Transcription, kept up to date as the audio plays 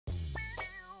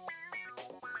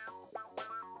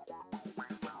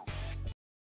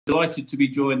Delighted to be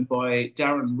joined by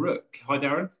Darren Rook. Hi,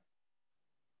 Darren.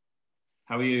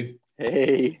 How are you?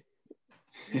 Hey,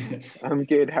 I'm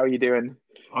good. How are you doing?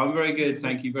 I'm very good,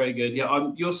 thank you. Very good.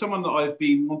 Yeah, you're someone that I've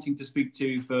been wanting to speak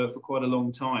to for quite a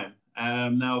long time.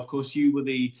 Now, of course, you were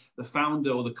the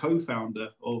founder or the co-founder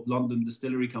of London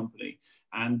Distillery Company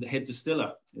and the head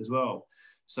distiller as well.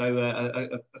 So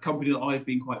a company that I've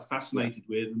been quite fascinated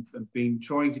with and been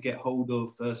trying to get hold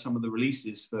of some of the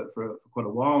releases for quite a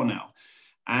while now.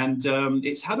 And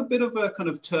it's had a bit of a kind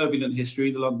of turbulent history,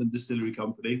 the London Distillery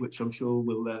Company, which I'm sure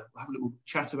we'll have a little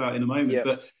chat about in a moment. Yep.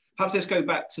 But perhaps let's go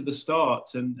back to the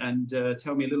start and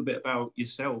tell me a little bit about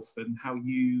yourself and how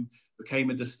you became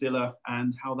a distiller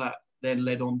and how that then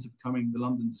led on to becoming the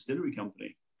London Distillery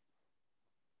Company.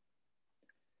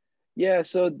 Yeah,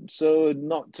 so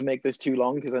not to make this too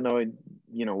long, because I know,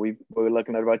 we're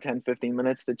looking at about 10, 15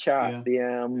 minutes to chat.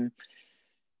 Yeah.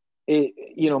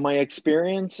 My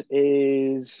experience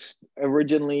is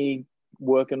originally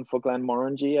working for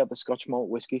Glenmorangie at the Scotch Malt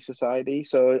Whisky Society.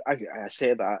 So I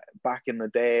say that back in the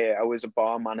day, I was a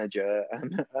bar manager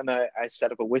and I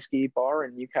set up a whiskey bar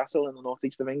in Newcastle in the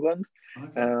northeast of England.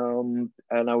 Okay. And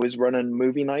I was running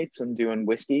movie nights and doing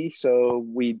whiskey. So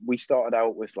we started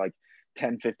out with like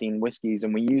 10, 15 whiskeys,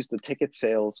 and we used the ticket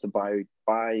sales to buy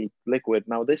liquid.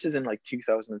 Now, this is in like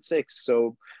 2006.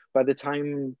 So by the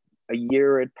time a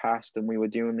year had passed and we were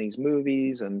doing these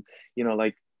movies and, we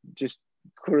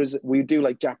do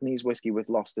like Japanese whiskey with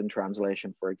Lost in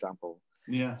Translation, for example.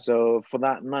 Yeah. So for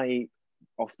that night,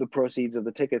 off the proceeds of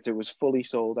the tickets, it was fully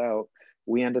sold out.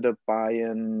 We ended up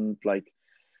buying like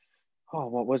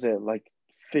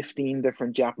 15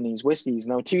 different Japanese whiskeys.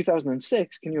 Now,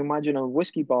 2006, can you imagine a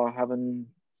whiskey bar having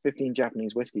 15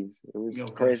 Japanese whiskeys? It was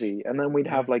crazy. And then we'd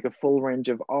have like a full range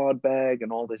of Ardbeg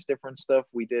and all this different stuff.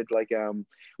 We did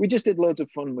we just did loads of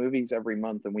fun movies every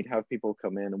month, and we'd have people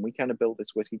come in, and we kind of built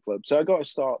this whiskey club. So I got to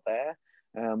start there.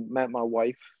 Met my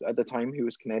wife at the time, who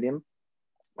was Canadian,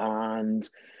 and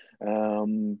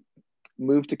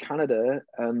moved to Canada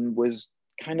and was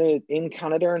kind of in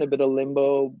Canada in a bit of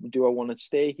limbo. Do I want to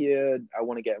stay here? I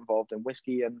want to get involved in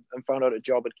whiskey, and found out a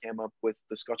job had came up with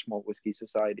the Scotch Malt Whisky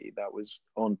Society that was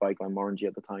owned by Glenmorangie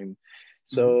at the time.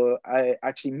 So I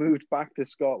actually moved back to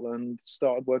Scotland,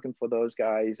 started working for those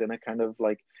guys in a kind of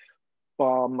like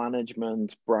bar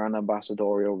management, brand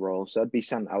ambassadorial role. So I'd be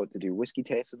sent out to do whiskey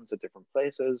tastings at different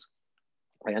places.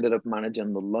 I ended up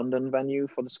managing the London venue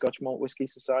for the Scotch Malt Whisky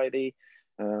Society,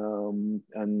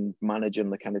 and managing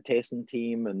the kind of tasting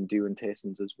team and doing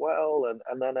tastings as well.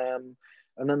 And then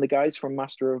the guys from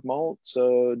Master of Malt,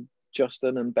 so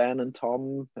Justin and Ben and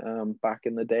Tom, back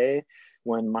in the day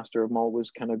when Master of Malt was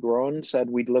kind of growing, said,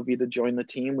 we'd love you to join the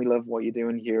team. We love what you're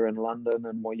doing here in London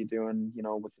and what you're doing,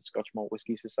 with the Scotch Malt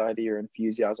Whisky Society, your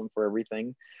enthusiasm for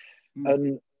everything.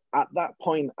 And at that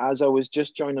point, as I was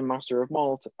just joining Master of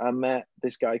Malt, I met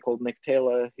this guy called Nick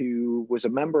Taylor, who was a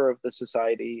member of the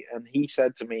society. And he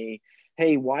said to me,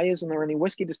 hey, why isn't there any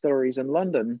whiskey distilleries in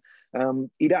London?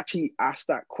 He'd actually asked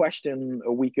that question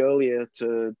a week earlier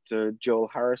to Joel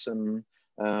Harrison,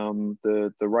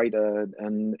 the writer,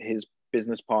 and his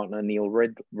business partner, Neil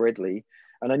Ridley.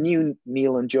 And I knew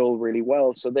Neil and Joel really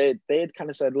well. So they had kind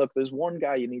of said, look, there's one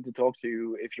guy you need to talk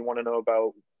to if you want to know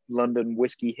about London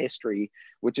whiskey history,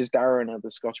 which is Darren at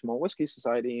the Scotch Malt Whisky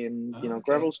Society in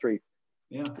Greville Street.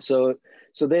 Yeah. So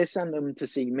they sent them to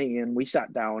see me, and we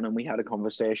sat down and we had a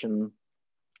conversation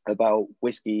about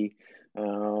whiskey,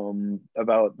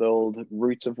 about the old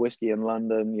roots of whiskey in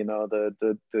London,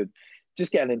 the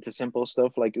just getting into simple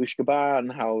stuff like Ushkaba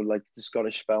and how like the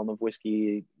Scottish spelling of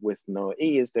whiskey with no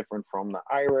E is different from the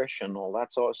Irish and all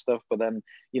that sort of stuff. But then,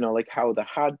 like how there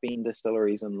had been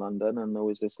distilleries in London, and there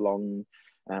was this long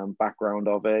background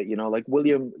of it, like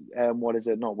William,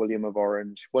 not William of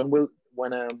Orange, what's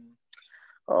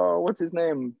his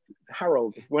name?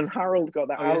 Harold. When Harold got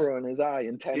that arrow in his eye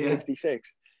in 1066. Yeah.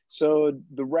 So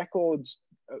the records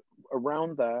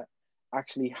around that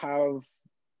actually have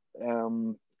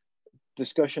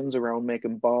discussions around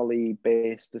making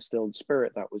barley-based distilled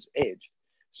spirit that was aged.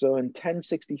 So in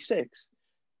 1066,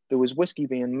 there was whiskey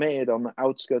being made on the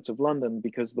outskirts of London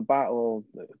because the Battle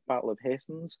of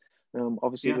Hastings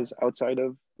obviously was outside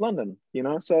of London,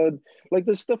 So like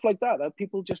there's stuff like that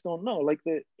people just don't know. Like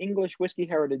the English whiskey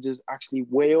heritage is actually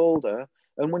way older.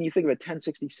 And when you think of it,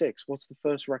 1066, what's the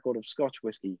first record of Scotch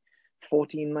whiskey?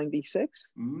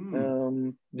 1496.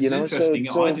 So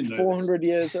 400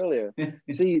 years earlier.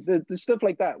 See, the stuff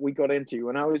like that we got into,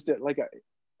 and I was like,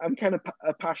 I'm kind of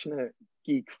a passionate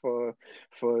geek for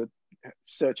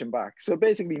searching back. So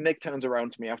basically, Nick turns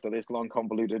around to me after this long,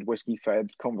 convoluted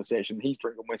whiskey-fed conversation. He's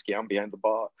drinking whiskey. I'm behind the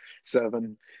bar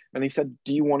serving. And he said,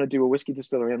 do you want to do a whiskey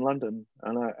distillery in London?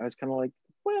 And I was kind of like,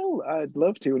 well, I'd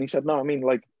love to. And he said, no, I mean,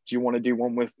 like, do you want to do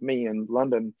one with me in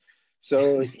London?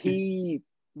 So he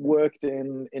worked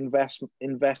in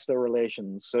investor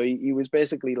relations. So he was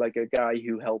basically like a guy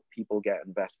who helped people get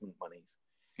investment monies.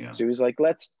 Yeah. So he was like,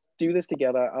 let's do this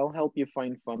together. I'll help you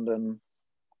find funding,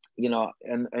 you know,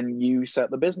 and you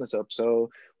set the business up. So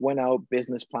went out,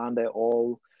 business planned it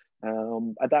all.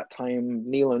 At that time,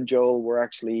 Neil and Joel were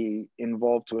actually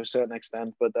involved to a certain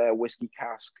extent, but their whiskey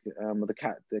cask,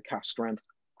 the cask strength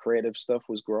creative stuff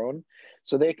was growing.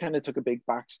 So they kind of took a big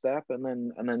back step and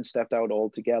then stepped out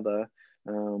altogether.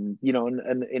 You know,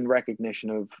 and in recognition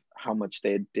of how much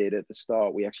they did at the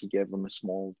start, we actually gave them a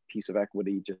small piece of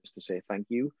equity just to say thank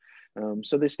you.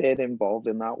 So they stayed involved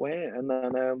in that way. And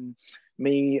then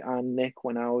me and Nick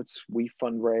went out, we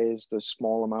fundraised a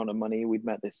small amount of money. We'd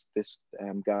met this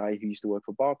guy who used to work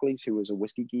for Barclays, who was a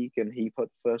whiskey geek, and he put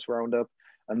the first round up.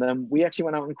 And then we actually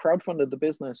went out and crowdfunded the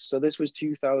business. So this was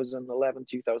 2011,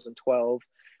 2012.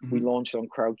 We launched on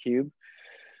Crowdcube.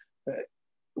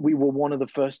 We were one of the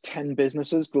first 10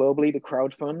 businesses globally to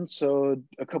crowdfund. So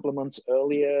a couple of months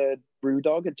earlier,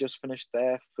 Brewdog had just finished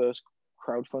their first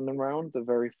crowdfunding round, the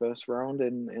very first round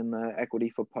in Equity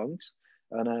for Punks.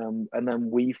 And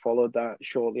then we followed that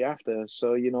shortly after.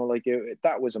 So, you know, like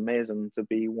that was amazing to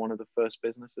be one of the first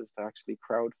businesses to actually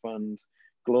crowdfund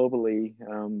globally,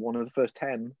 one of the first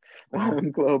 10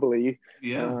 globally.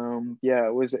 Yeah,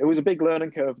 it was a big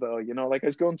learning curve though, you know, like I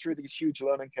was going through these huge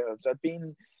learning curves. I'd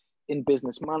been in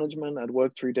business management, I'd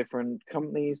worked through different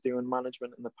companies doing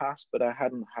management in the past, but I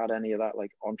hadn't had any of that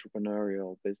like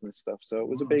entrepreneurial business stuff. So it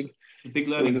was a big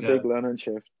learning curve. Big learning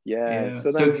shift. Yeah.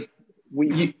 So then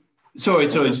Sorry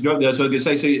to interrupt there. So I was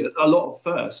going to say, so a lot of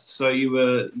firsts. So you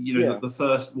were, you know, the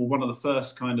first, well, one of the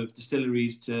first kind of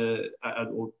distilleries to,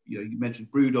 or you know, you mentioned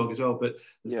Brewdog as well, but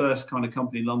the first kind of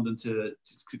company in London to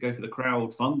go for the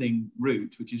crowdfunding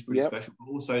route, which is pretty special.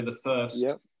 But also the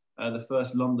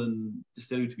first London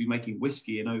distillery to be making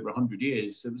whiskey in over 100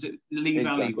 years. So was it Lee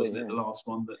Valley? Wasn't it the last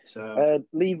one that?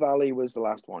 Lee Valley was the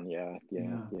last one. Yeah.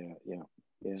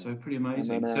 So pretty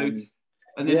amazing.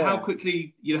 And then how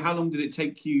quickly, you know, how long did it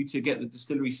take you to get the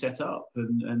distillery set up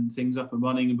and things up and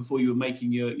running, and before you were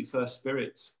making your first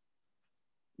spirits?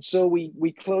 So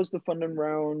we closed the funding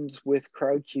round with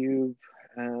Crowdcube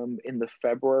in the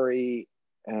February,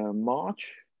 March.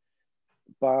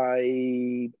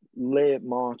 By late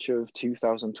March of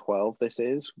 2012,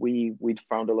 we'd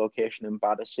found a location in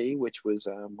Battersea, which was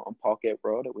on Parkgate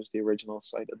Road. It was the original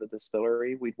site of the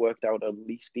distillery. We'd worked out a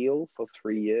lease deal for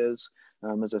 3 years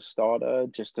as a starter,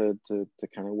 just to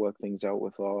kind of work things out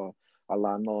with our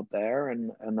landlord there,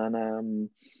 and then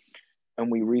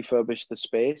we refurbished the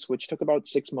space, which took about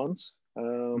 6 months.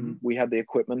 We had the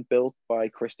equipment built by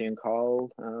Christian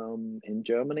Karl in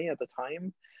Germany at the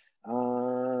time.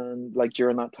 And like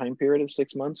during that time period of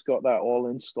 6 months, got that all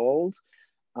installed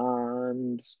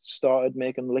and started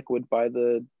making liquid by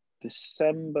the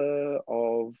December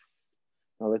of,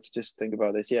 let's just think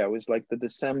about this. Yeah, it was like the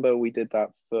December we did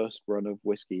that first run of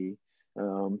whiskey.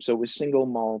 So it was single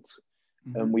malt.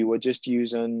 And we were just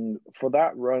using, for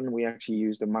that run, we actually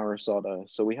used a Marisota.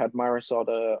 So we had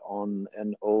Marisota on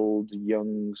an old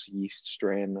Young's yeast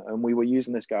strain. And we were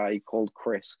using this guy called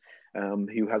Chris,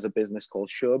 who has a business called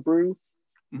Sure Brew.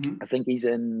 I think he's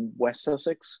in West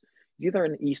Sussex. He's either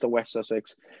in East or West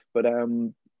Sussex, but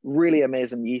really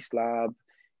amazing yeast lab.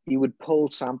 He would pull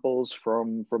samples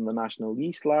from the National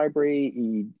Yeast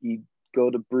Library. He'd go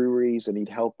to breweries and he'd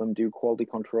help them do quality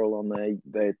control on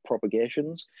their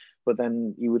propagations, but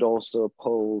then he would also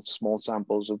pull small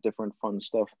samples of different fun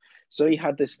stuff. So he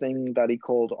had this thing that he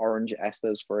called orange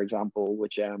esters, for example,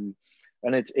 which and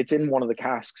it's in one of the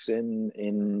casks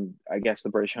in I guess the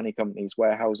British Honey Company's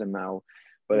warehousing now,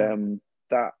 but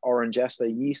that orange ester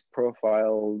yeast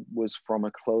profile was from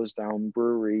a closed down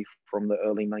brewery from the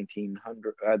early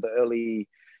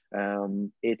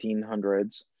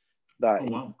 1800s.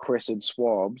 That Chris had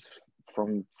swabbed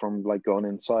from like going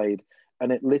inside,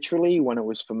 and it literally, when it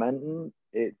was fermenting,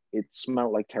 it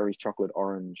smelled like Terry's chocolate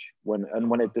orange. When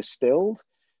it distilled,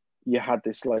 you had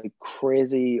this like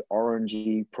crazy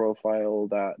orangey profile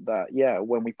that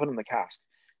when we put in the cask,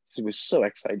 so we was so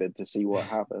excited to see what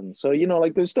happened. So, you know,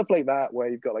 like there's stuff like that where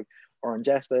you've got like orange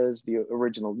esters, the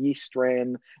original yeast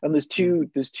strain, and there's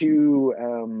two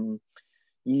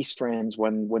yeast strains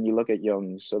when you look at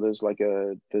Young's. So there's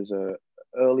a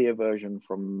earlier version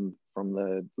from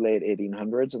the late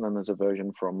 1800s, and then there's a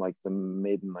version from like the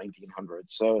mid 1900s.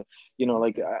 So, you know,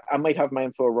 like I might have my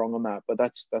info wrong on that, but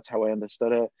that's how I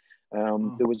understood it.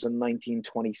 There was a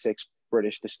 1926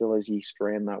 British Distillers yeast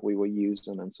strain that we were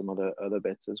using, and some other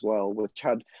bits as well, which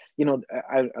had, you know,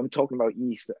 I'm talking about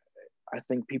yeast. I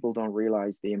think people don't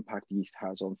realize the impact yeast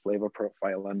has on flavor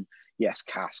profile. And yes,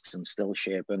 casks and still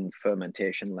shape and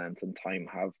fermentation length and time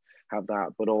have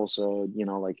that, but also, you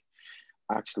know, like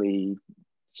actually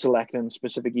selecting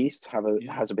specific yeast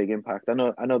has a big impact. I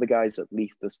know the guys at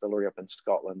Leith Distillery up in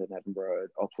Scotland and Edinburgh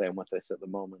are playing with this at the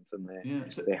moment, and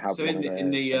they have so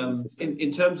one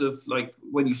in terms of like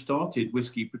when you started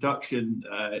whiskey production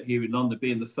here in London,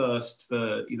 being the first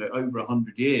for, you know, over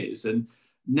 100 years, and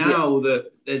now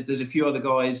that there's a few other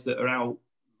guys that are out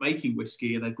making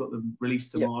whiskey and they've got them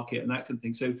released to market and that kind of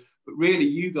thing. So, but really,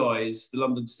 you guys, the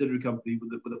London Distillery Company, were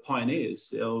the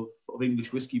pioneers of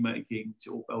English whiskey making,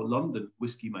 or London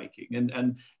whiskey making.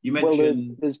 And you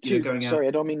mentioned, there's two. Going sorry, out.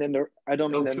 I don't mean to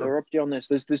interrupt you on this.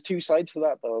 There's two sides to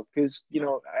that though, because you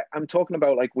know I'm talking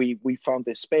about like we found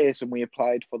this space and we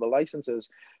applied for the licenses.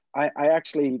 I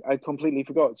completely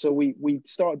forgot. So we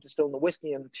started distilling the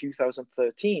whiskey in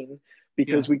 2013.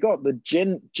 Because we got the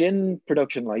gin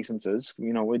production licenses.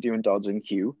 You know, we're doing Dodds and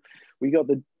Q. We got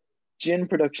the gin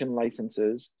production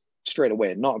licenses straight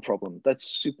away, not a problem. That's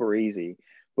super easy.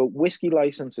 But whiskey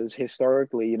licenses,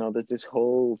 historically, you know, there's this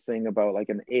whole thing about like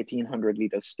an 1800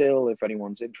 litre still. If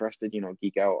anyone's interested, you know,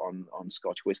 geek out on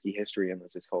Scotch whiskey history, and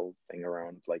there's this whole thing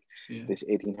around like this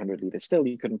 1800 litre still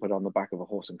you couldn't put on the back of a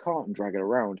horse and cart and drag it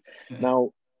around.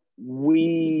 Now,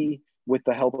 with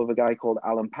the help of a guy called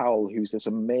Alan Powell, who's this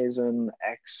amazing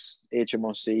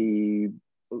ex-HMRC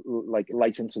like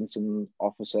licensing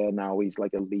officer. Now he's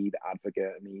like a lead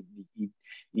advocate, and he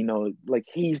you know, like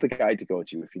he's the guy to go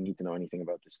to if you need to know anything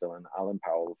about distilling. Alan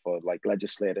Powell, for like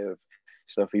legislative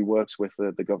stuff. He works with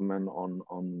the government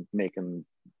on making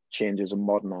changes and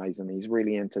modernizing. He's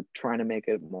really into trying to make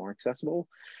it more accessible.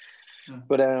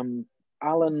 But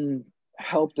Alan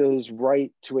helped us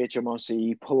write to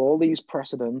HMRC, pull all these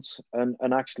precedents, and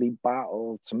actually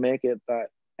battle to make it that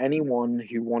anyone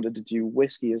who wanted to do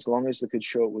whiskey, as long as they could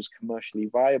show it was commercially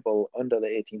viable under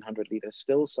the 1800 litre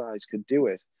still size, could do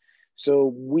it.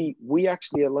 So we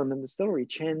actually at London Distillery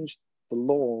changed the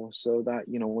law so that,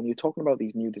 you know, when you're talking about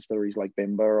these new distilleries like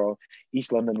Bimber or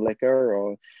East London Liquor,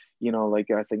 or, you know, like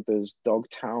I think there's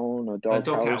Dogtown or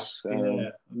Doghouse.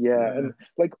 And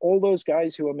like all those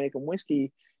guys who are making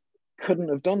whiskey couldn't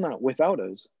have done that without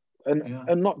us.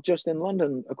 And not just in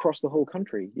London, across the whole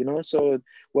country, you know. So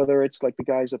whether it's like the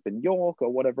guys up in York or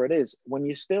whatever it is, when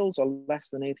your stills are less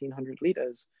than 1800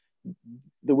 litres,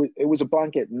 it was a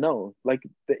blanket no. Like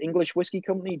the English Whisky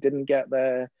Company didn't get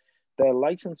their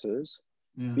licenses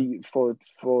for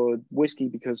whiskey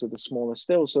because of the smaller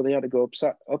stills, so they had to go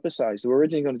up a size. They were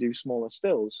originally going to do smaller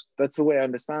stills. That's the way I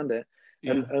understand it.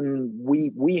 And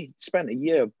we spent a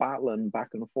year battling back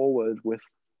and forward with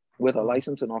a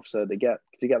licensing officer to get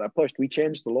that pushed. We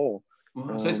changed the law.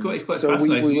 So it's quite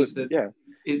fascinating.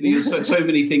 There's so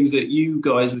many things that you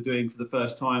guys are doing for the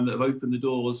first time that have opened the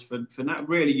doors for that.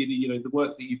 Really, you know, the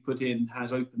work that you've put in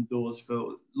has opened doors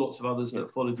for lots of others that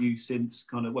have followed you since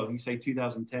kind of, well, you say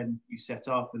 2010 you set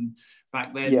up, and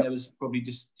back then there was probably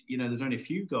just, you know, there's only a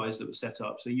few guys that were set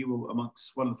up. So you were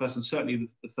amongst one of the first, and certainly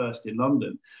the first in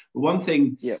London. But one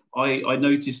thing I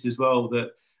noticed as well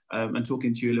that, and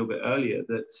talking to you a little bit earlier,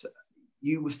 that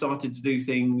you were started to do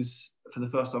things for the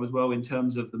first time as well in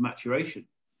terms of the maturation.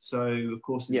 So, of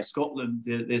course, in Scotland,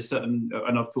 there's certain,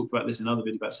 and I've talked about this in other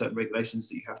videos, about certain regulations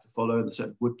that you have to follow, and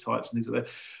certain wood types and things like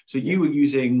that. So you were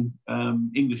using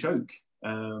English oak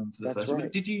for the first time.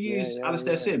 Did you use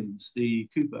Alistair Sims, the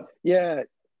Cooper? Yeah,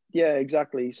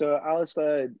 exactly. So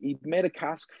Alistair, he made a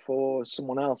cask for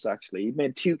someone else, actually. He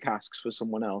made 2 casks for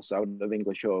someone else out of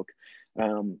English oak.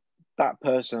 That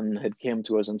person had came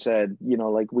to us and said, you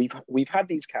know, like we've had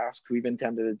these casks, we've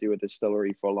intended to do a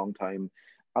distillery for a long time.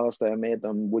 Alistair made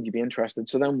them, would you be interested?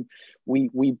 So then we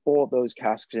bought those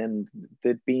casks in.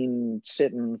 They'd been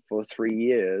sitting for 3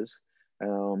 years.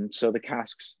 So the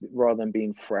casks, rather than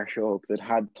being fresh oak, that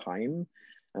had time.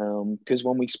 Because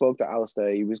when we spoke to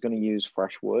Alistair, he was going to use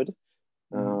fresh wood.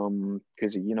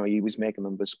 Because you know, he was making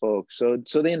them bespoke. So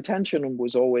the intention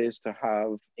was always to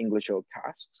have English oak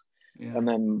casks and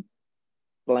then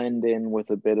blend in with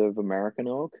a bit of American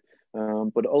oak,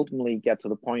 but ultimately get to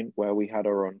the point where we had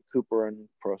our own cooper and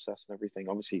process and everything.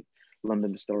 Obviously,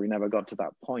 London Distillery never got to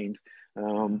that point,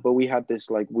 but we had this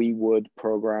like we would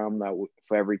program that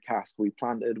for every cask we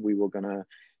planted, we were going to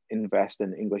invest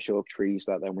in English oak trees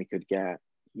that then we could get,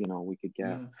 you know,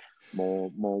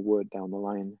 more wood down the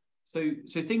line.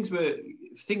 So things were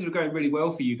going really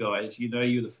well for you guys. You know,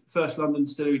 you're the first London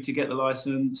distillery to get the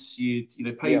license. You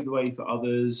know, paved the way for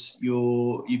others.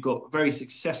 You've got very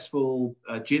successful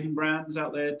gin brands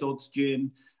out there, Dodd's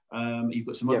Gin. You've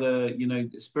got some other, you know,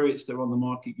 spirits that are on the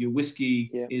market. Your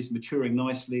whiskey is maturing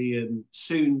nicely and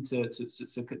soon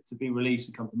to be released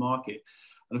and come to market.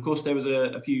 And of course, there was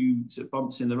a few sort of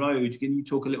bumps in the road. Can you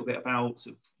talk a little bit about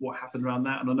sort of what happened around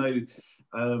that? And I know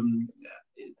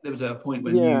there was a point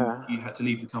when you had to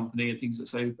leave the company and things like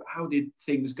so. But how did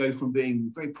things go from being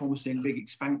very promising, big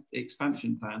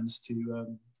expansion plans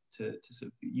to sort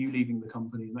of you leaving the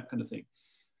company and that kind of thing?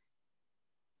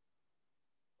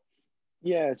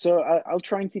 Yeah, so I'll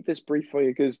try and keep this brief for you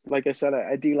because, like I said,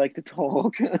 I do like to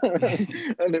talk,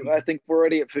 and I think we're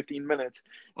already at 15 minutes.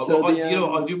 So I'm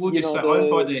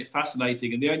finding it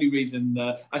fascinating, and the only reason,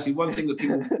 actually, one thing that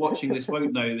people watching this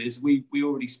won't know is we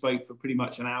already spoke for pretty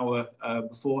much an hour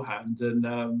beforehand, and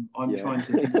I'm trying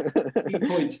to think of key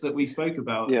points that we spoke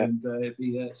about, and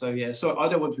so I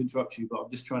don't want to interrupt you, but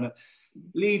I'm just trying to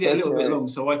lead it a little bit long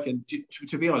so I can.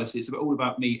 To be honest, it's all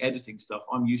about me editing stuff.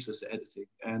 I'm useless at editing,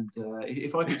 and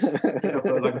if I could get up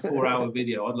like a 4-hour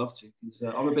video, I'd love to, because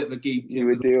I'm a bit of a geek. You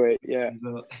would do it, yeah.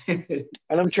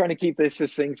 And I'm trying to keep this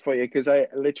succinct for you because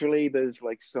there's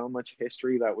like so much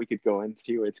history that we could go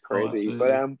into. It's crazy,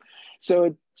 but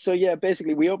so yeah,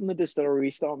 basically we opened the distillery,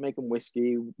 we started making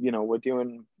whiskey. You know,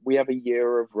 we have a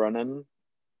year of running.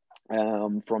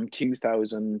 From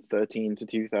 2013 to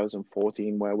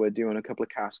 2014, where we're doing a couple of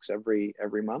casks every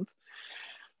month.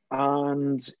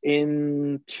 And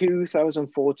in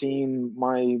 2014,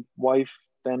 my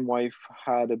then wife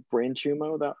had a brain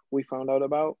tumor that we found out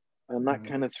about, and that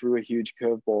kind of threw a huge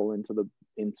curveball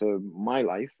into my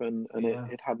life, and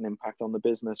it had an impact on the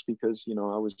business because, you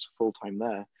know, I was full-time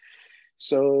there.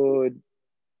 So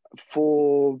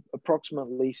for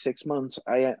approximately 6 months,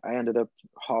 I ended up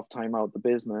half-time out the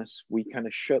business. We kind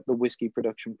of shut the whiskey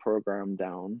production program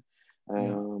down.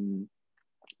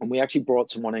 And we actually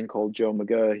brought someone in called Joe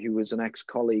McGurr, who was an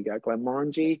ex-colleague at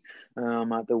Glenmorangie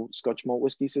at the Scotch Malt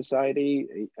Whisky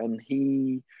Society. And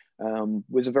he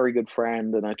was a very good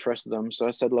friend, and I trusted him. So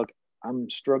I said, look, I'm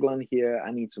struggling here.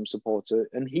 I need some support.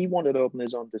 And he wanted to open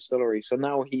his own distillery. So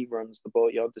now he runs the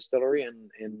Boatyard Distillery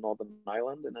in Northern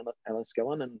Ireland in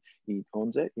Enniskillen, and he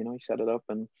owns it. You know, he set it up.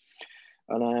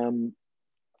 And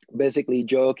basically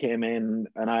Joe came in,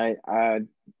 and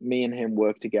me and him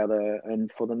worked together.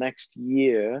 And for the next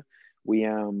year, we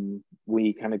kind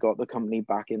of got the company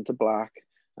back into black.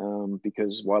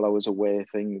 Because while I was away,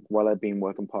 while I'd been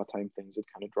working part-time, things had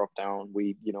kind of dropped down.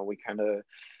 We kind of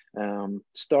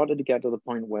started to get to the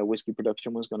point where whiskey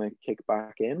production was going to kick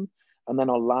back in. And then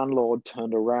our landlord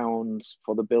turned around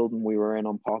for the building we were in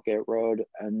on Parkgate Road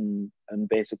and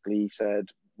basically said,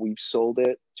 we've sold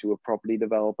it to a property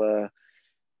developer.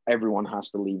 Everyone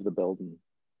has to leave the building.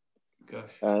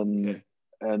 Gosh.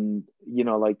 And you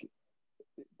know, like,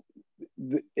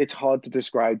 it's hard to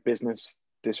describe business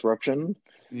disruption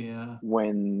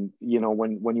when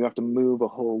you have to move a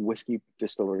whole whiskey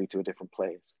distillery to a different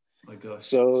place. My gosh.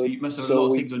 So you must have a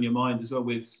lot of things on your mind as well,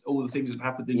 with all the things that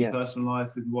happened in your personal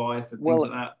life with wife and things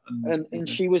like that. And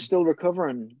she was still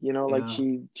recovering, you know, like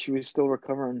she was still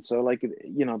recovering. So, like,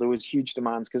 you know, there was huge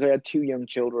demands because I had 2 young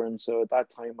children. So at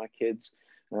that time, my kids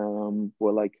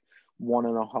were like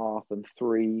 1.5 and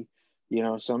 3, you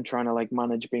know, so I'm trying to like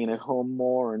manage being at home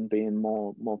more and being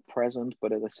more present,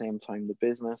 but at the same time, the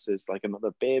business is like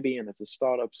another baby and it's a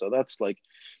startup. So that's like,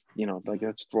 you know, like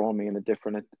that's drawn me in a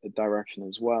different direction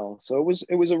as well. So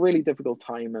it was a really difficult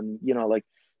time. And, you know, like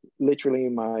literally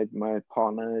my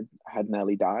partner had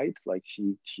nearly died. Like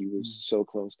she was so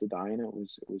close to dying. It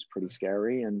was pretty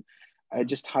scary. And I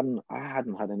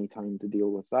hadn't had any time to deal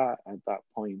with that at that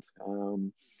point.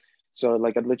 So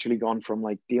like I'd literally gone from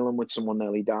like dealing with someone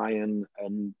nearly dying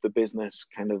and the business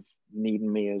kind of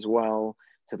needing me as well,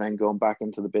 to then going back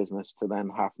into the business, to then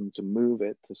having to move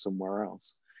it to somewhere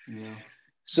else. Yeah.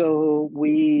 So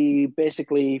we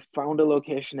basically found a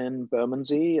location in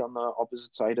Bermondsey on the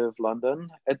opposite side of London.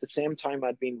 At the same time,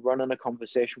 I'd been running a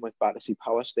conversation with Battersea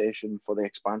Power Station for the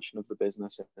expansion of the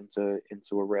business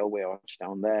into a railway arch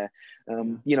down there.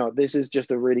 You know, this is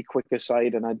just a really quick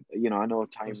aside, and I know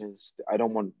time is, I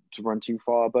don't want to run too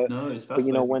far, but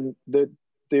you know, when the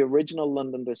original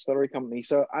London Distillery Company,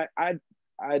 so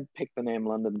I'd picked the name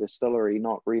London Distillery,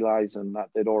 not realizing that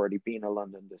there'd already been a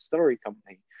London Distillery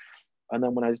Company. And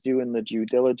then when I was doing the due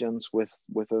diligence with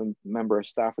a member of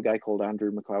staff, a guy called Andrew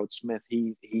McLeod Smith,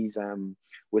 he's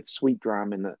with Sweet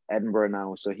Dram in Edinburgh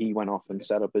now. So he went off and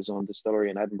set up his own distillery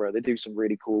in Edinburgh. They do some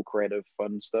really cool, creative,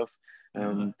 fun stuff.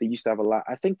 They used to have a lab.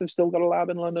 I think they've still got a lab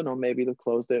in London, or maybe they've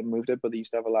closed it and moved it, but they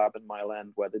used to have a lab in Mile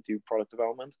End where they do product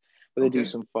development, but they do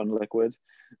some fun liquid.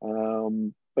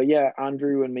 But yeah,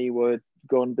 Andrew and me were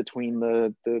going between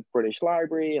the British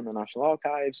Library and the National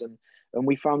Archives, and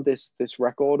we found this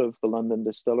record of the London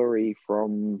Distillery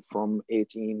from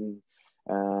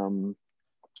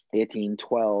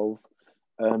 1812.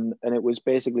 And it was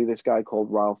basically this guy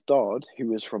called Ralph Dodd, who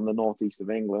was from the northeast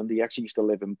of England. He actually used to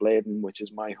live in Blaydon, which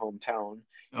is my hometown,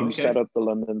 who set up the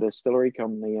London Distillery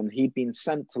Company. And he'd been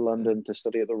sent to London to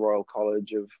study at the Royal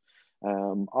College of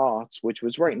Arts, which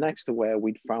was right next to where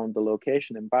we'd found the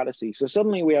location in Battersea. So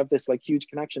suddenly we have this like huge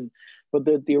connection. But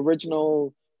the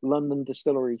original London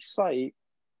Distillery site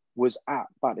was at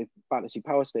Battersea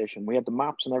Power Station. We had the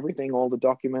maps and everything, all the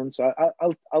documents.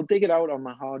 I'll dig it out on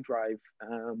my hard drive,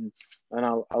 and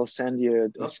I'll send you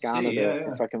a scan of it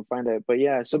if I can find it. But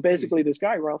yeah, so basically this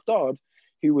guy, Ralph Dodd,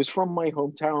 who was from my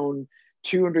hometown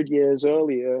 200 years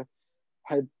earlier,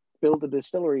 had built a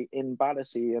distillery in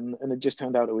Battersea, and it just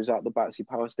turned out it was at the Battersea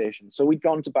Power Station. So we'd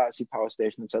gone to Battersea Power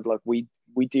Station and said, look, we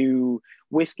do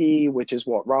whiskey, which is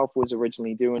what Ralph was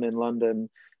originally doing in London,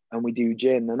 and we do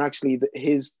gin. And actually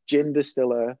his gin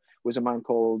distiller was a man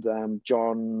called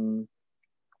John,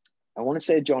 I want to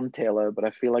say John Taylor, but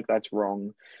I feel like that's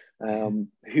wrong,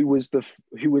 who was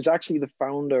actually the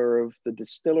founder of the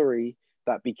distillery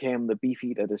that became the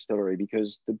Beefeater Distillery,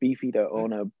 because the Beefeater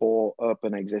owner bought up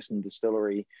an existing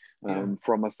distillery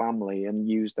from a family and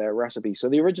used their recipe. So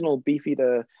the original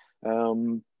Beefeater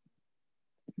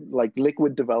like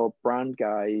liquid developed brand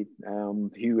guy,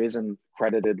 who isn't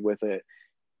credited with it,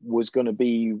 was going to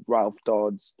be Ralph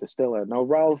Dodd's distiller. Now,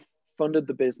 Ralph funded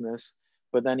the business,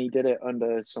 but then he did it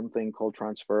under something called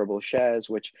transferable shares,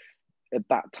 which at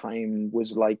that time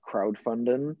was like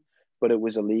crowdfunding, but it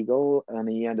was illegal. And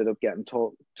he ended up getting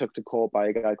took to court by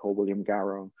a guy called William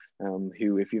Garrow,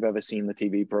 who, if you've ever seen the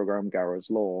TV program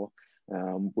Garrow's Law,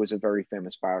 was a very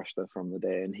famous barrister from the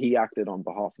day. And he acted on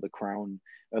behalf of the Crown,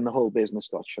 and the whole business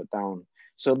got shut down.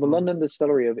 So the London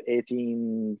Distillery of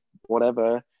 18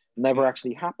 whatever never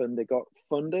actually happened. It got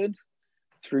funded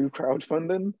through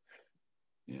crowdfunding,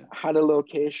 had a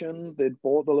location, they'd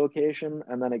bought the location,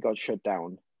 and then it got shut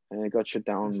down. And it got shut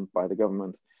down by the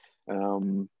government.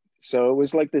 So it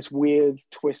was like this weird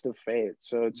twist of fate.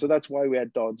 So that's why we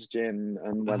had Dodd's Gin,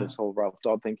 and where this whole Ralph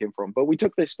Dodd thing came from. But we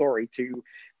took this story to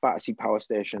Battersea Power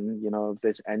Station, of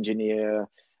this engineer,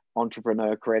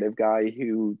 entrepreneur, creative guy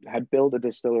who had built a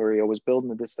distillery, or was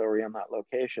building a distillery on that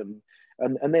location,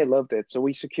 and they loved it. So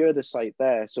we secured a site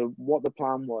there. So what the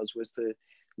plan was to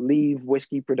leave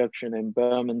whiskey production in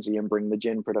Bermondsey and bring the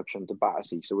gin production to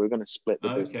Battersea. So we were going to split the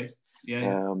business.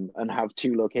 And have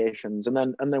two locations, and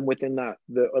then within that,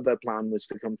 the other plan was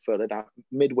to come further down,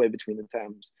 midway between the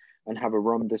Thames, and have a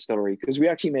rum distillery, because we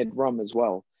actually made rum as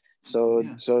well. So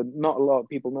not a lot of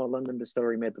people know London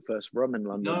Distillery made the first rum in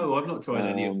London. No, I've not tried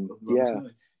any of them.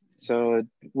 So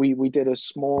we did a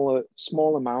small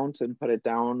amount and put it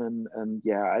down, and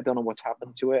I don't know what's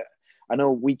happened to it. I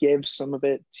know we gave some of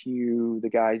it to the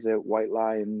guys at White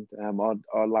Lion,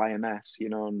 or Lioness,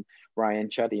 and Ryan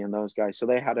Chetty and those guys. So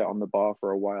they had it on the bar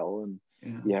for a while, and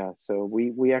so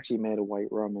we actually made a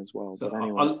white rum as well. So but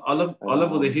anyway, I love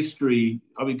all the history.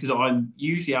 I mean, because I'm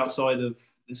usually outside of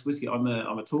this whiskey, I'm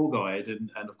a tour guide, and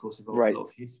of course I've got a lot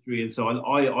of history, and so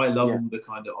I love all the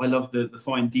I love the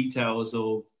fine details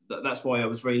of. That's why I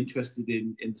was very interested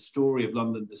in the story of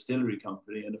London Distillery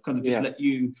Company, and I've kind of just let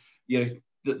you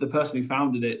the person who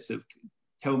founded it sort of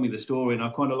tell me the story, and I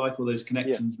kind of like all those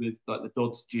connections with like the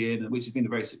Dodd's Gin, which has been a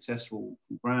very successful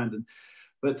brand.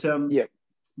 But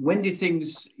when did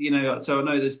things, so I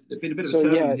know there's been a bit of a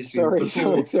turn in history. I'm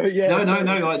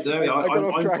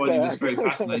finding this very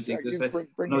fascinating, because I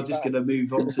was just going to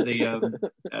move on to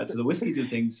the whiskies and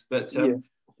things. But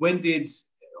when did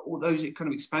all those kind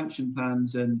of expansion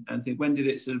plans and think, when did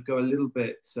it sort of go a little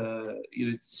bit,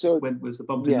 when was the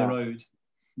bump in the road?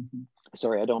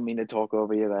 Sorry, I don't mean to talk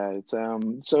over you there. It's,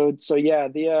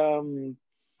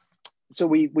 so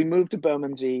we moved to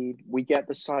Bermondsey. We get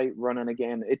the site running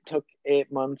again. It took 8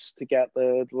 months to get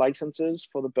the licenses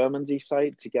for the Bermondsey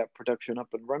site, to get production up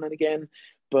and running again.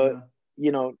 But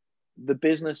the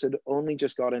business had only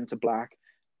just got into black,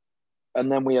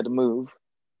 and then we had to move.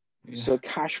 So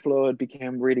cash flow had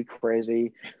become really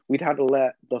crazy. We'd had to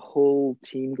let the whole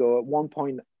team go. At one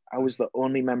point, I was the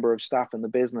only member of staff in the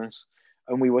business,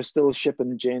 and we were still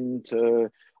shipping gin to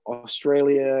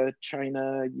Australia,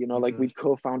 China, like we'd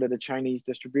co-founded a Chinese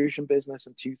distribution business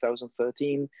in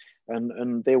 2013,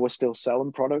 and they were still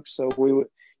selling products. So we were,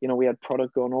 we had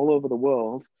product going all over the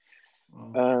world.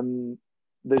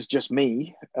 There's just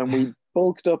me, and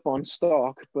bulked up on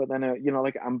stock, but then you know,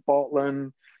 like I'm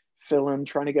bottling, filling,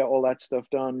 trying to get all that stuff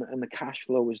done, and the cash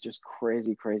flow was just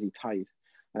crazy, crazy tight.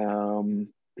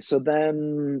 So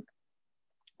then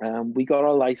we got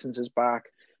our licenses back.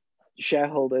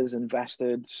 Shareholders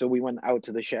invested, so we went out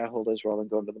to the shareholders rather than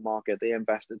going to the market. They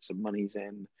invested some monies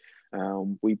in.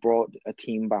 We brought a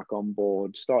team back on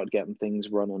board, started getting things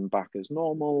running back as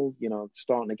normal, you know,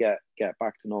 starting to get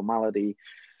back to normality.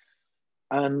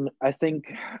 And I think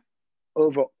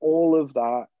over all of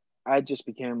that, I just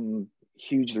became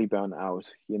hugely burnt out,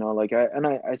 you know, like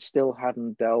I still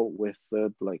hadn't dealt with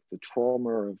the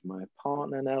trauma of my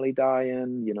partner Nelly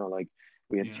dying, you know, like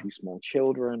we had two small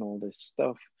children, all this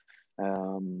stuff.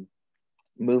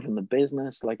 Moving the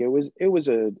business, like it was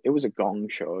a gong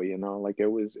show, you know, like it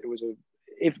was a,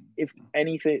 if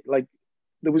anything, like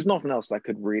there was nothing else that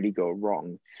could really go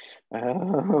wrong.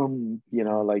 You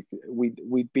know, like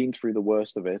we'd been through the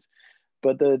worst of it,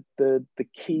 but the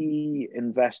key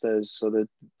investors, so the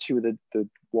two of the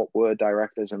what were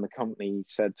directors in the company,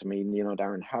 said to me, you know,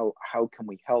 Darren, how can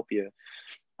we help you?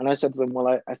 And I said to them, well,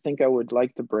 I think I would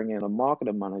like to bring in a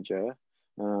marketing manager,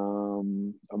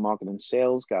 a marketing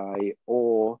sales guy,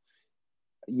 or,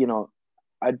 you know,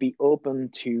 I'd be open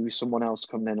to someone else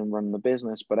coming in and running the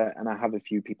business, but I have a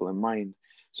few people in mind.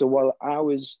 So while I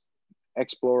was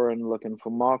exploring, looking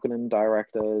for marketing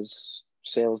directors,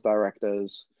 sales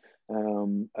directors,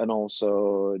 and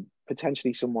also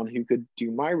potentially someone who could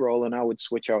do my role, and I would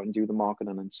switch out and do the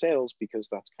marketing and sales, because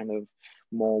that's kind of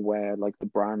more where like the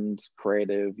brand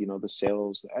creative, you know, the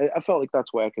sales, I felt like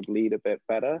that's where I could lead a bit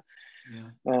better.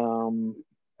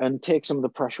 And take some of the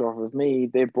pressure off of me.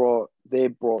 They brought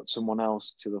someone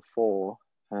else to the fore,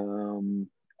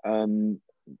 and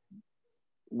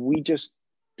we just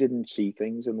didn't see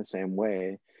things in the same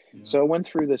way. So I went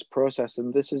through this process,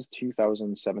 and this is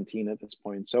 2017 at this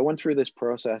point. So I went through this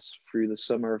process through the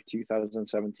summer of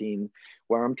 2017,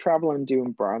 where I'm traveling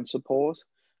doing brand support,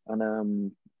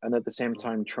 and at the same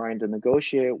time trying to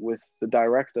negotiate with the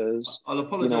directors. I'll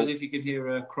apologise, you know, if you can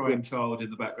hear a crying child in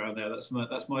the background there. That's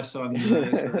my son.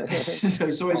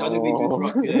 So sorry, I didn't mean to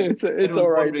interrupt you. It's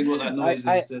all right. Wondering what that noise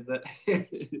is.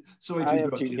 Sorry to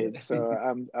interrupt you. I have 2 kids,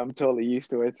 so I'm totally used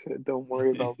to it. Don't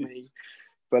worry about me.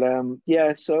 But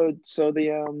yeah, so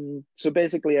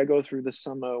basically I go through the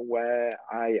summer where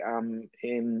I am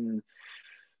in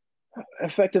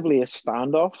effectively a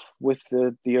standoff with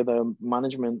the other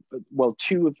management, well,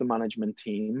 two of the management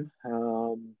team.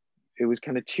 It was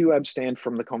kind of two abstained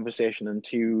from the conversation, and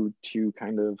two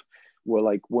kind of were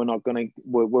like,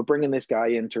 we're bringing this guy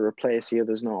in to replace you.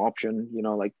 There's no option, you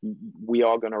know, like we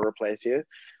are going to replace you.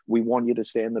 We want you to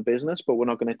stay in the business, but we're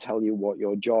not going to tell you what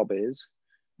your job is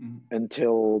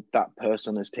until that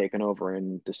person has taken over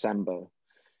in December.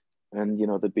 And, you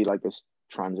know, there'd be like this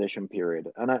transition period.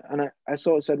 And I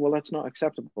sort of said, well, that's not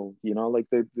acceptable. You know, like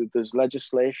there's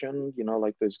legislation, you know,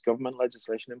 like there's government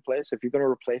legislation in place. If you're going to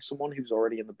replace someone who's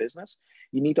already in the business,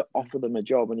 you need to offer them a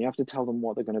job, and you have to tell them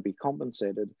what they're going to be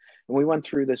compensated. And we went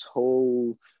through this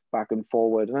whole back and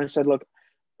forward. And I said, look,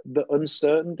 the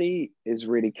uncertainty is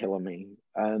really killing me.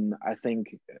 And I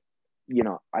think, you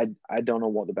know, I don't know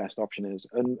what the best option is.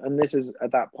 And this is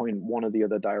at that point, one of the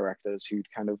other directors who'd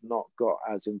kind of not got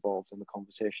as involved in the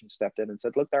conversation stepped in and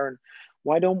said, look, Darren,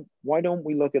 why don't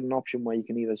we look at an option where you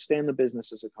can either stay in the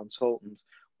business as a consultant,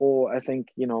 or I think,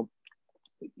 you know,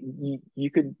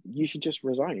 you should just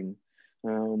resign,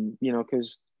 you know,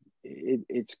 because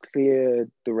it's clear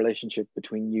the relationship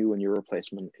between you and your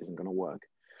replacement isn't going to work.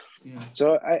 Yeah.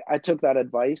 So I took that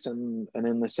advice, and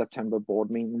in the September board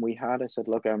meeting we had, I said,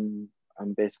 look, I'm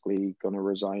basically going to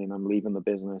resign. I'm leaving the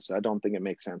business. I don't think it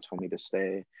makes sense for me to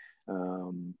stay.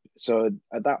 So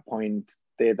at that point,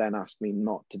 they then asked me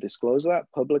not to disclose that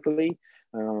publicly,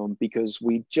 because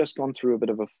we'd just gone through a bit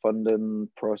of a funding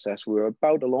process. We were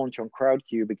about to launch on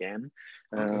Crowdcube again,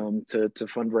 to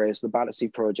fundraise the Battersea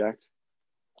project.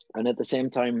 And at the same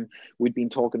time, we'd been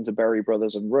talking to Berry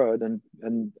Brothers and Rudd,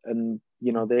 and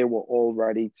you know, they were all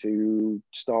ready to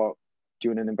start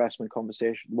doing an investment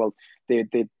conversation. Well,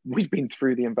 we'd been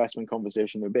through the investment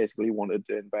conversation. They basically wanted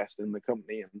to invest in the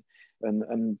company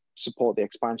and support the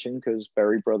expansion, because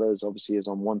Berry Brothers obviously is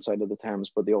on one side of the Thames,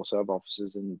 but they also have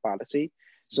offices in Battersea.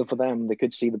 So for them, they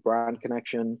could see the brand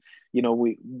connection, you know,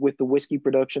 with the whiskey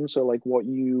production. So like what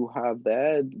you have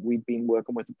there, we've been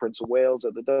working with the Prince of Wales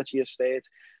at the Duchy Estate,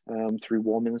 through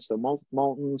Warminster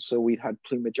Malton. So we'd had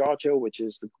Plumage Archer, which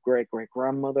is the great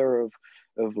grandmother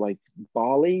like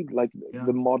barley, like Yeah.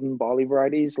 the modern barley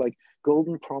varieties. Like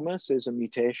Golden Promise is a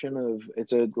mutation of,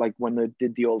 it's a, like when they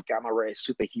did the old gamma ray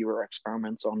superhero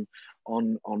experiments on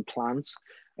plants.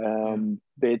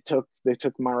 They took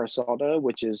Marisota,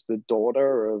 which is the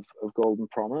daughter of Golden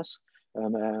Promise,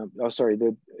 and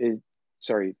Marisota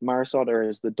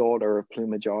is the daughter of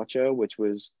Plumage Archer, which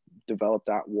was developed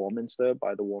at Warminster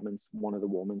by one of the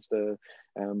Warminster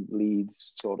lead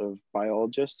sort of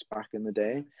biologists back in the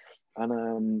day.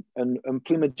 And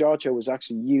Plumage Archer was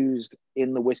actually used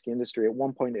in the whiskey industry. At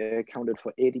one point, it accounted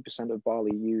for 80% of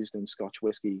barley used in Scotch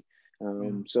whiskey.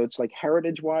 So it's like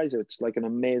heritage-wise, it's like an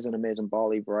amazing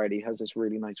barley variety. It has this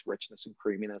really nice richness and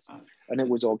creaminess, and it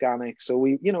was organic. So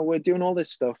we're doing all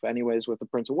this stuff anyways with the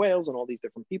Prince of Wales and all these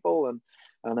different people,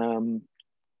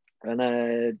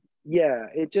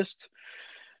 it just.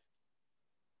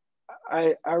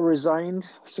 I resigned.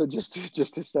 So just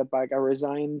to step back, I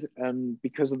resigned, and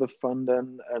because of the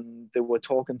funding, and they were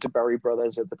talking to Berry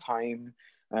Brothers at the time.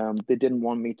 They didn't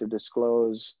want me to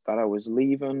disclose that I was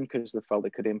leaving because they felt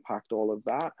it could impact all of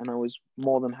that, and I was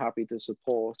more than happy to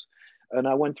support. And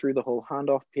I went through the whole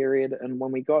handoff period, and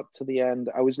when we got to the end,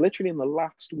 I was literally in the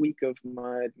last week of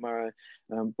my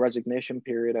resignation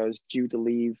period. I was due to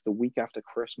leave the week after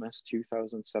Christmas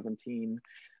 2017.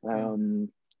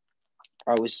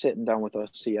 I was sitting down with our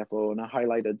CFO, and I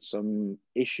highlighted some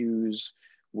issues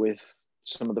with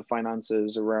some of the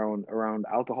finances around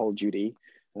alcohol duty,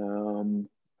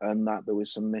 and that there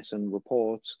was some missing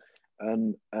reports.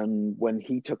 And when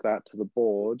he took that to the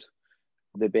board,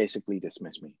 they basically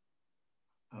dismissed me.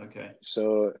 Okay.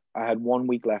 So I had 1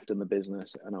 week left in the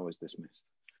business, and I was dismissed.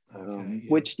 Okay,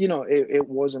 Which, it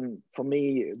wasn't, for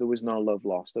me, there was no love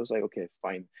lost. I was like, okay,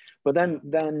 fine. But then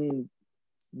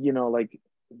like,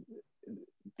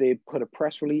 they put a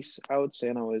press release out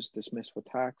saying I was dismissed for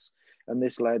tax, and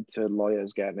this led to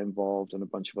lawyers getting involved and a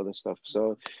bunch of other stuff.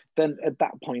 So then at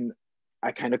that point,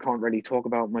 I kind of can't really talk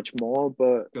about much more,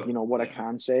 but what I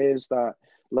can say is that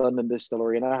London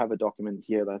Distillery, and I have a document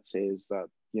here that says that,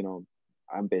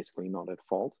 I'm basically not at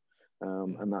fault.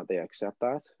 And that they accept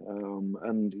that.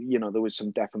 And there was some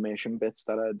defamation bits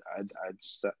that I'd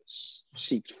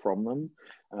seeked from them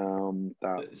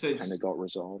that kind of got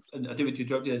resolved. And I did want to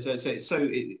interrupt you. So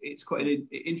it's quite an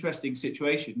interesting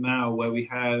situation now where we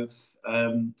have.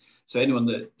 So anyone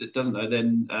that doesn't know,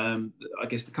 then I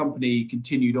guess the company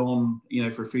continued on,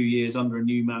 for a few years under a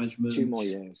new management. 2 more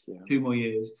years. Yeah. 2 more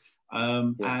years.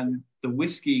 And the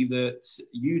whiskey that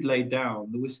you'd laid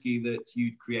down, the whiskey that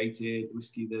you'd created, the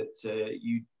whiskey that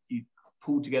you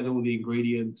pulled together all the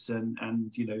ingredients and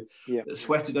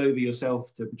sweated over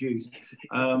yourself to produce.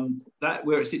 That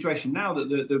we're at a situation now that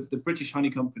the British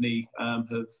Honey Company have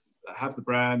the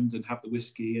brand and have the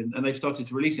whiskey, and they've started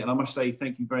to release it. And I must say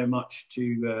thank you very much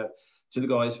to the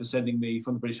guys for sending me,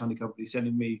 from the British Honey Company,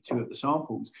 sending me 2 of the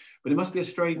samples. But it must be a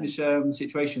strange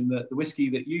situation that the whiskey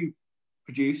that you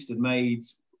produced and made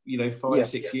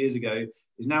 5-6 years ago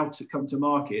is now to come to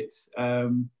market,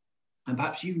 and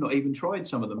perhaps you've not even tried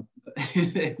some of them.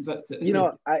 It's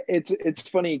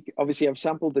funny. Obviously I've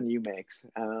sampled the new makes,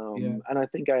 and I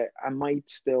think I might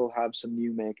still have some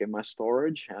new make in my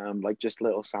storage, like just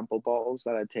little sample bottles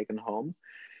that I'd taken home.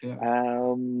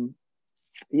 I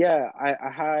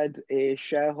had a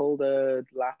shareholder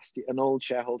last year, an old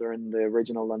shareholder in the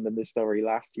original London Distillery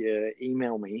last year,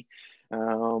 email me.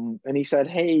 And he said,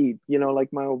 hey,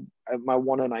 like my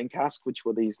 109 cask, which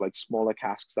were these like smaller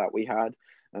casks that we had,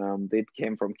 they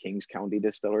came from Kings County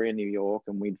Distillery in New York,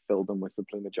 and we'd filled them with the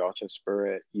Plumage Archer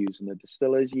spirit using the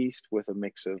distiller's yeast with a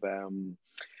mix of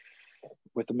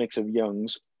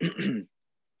Young's.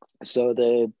 So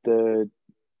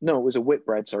no, it was a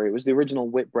Whitbread, sorry. It was the original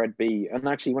Whitbread B. And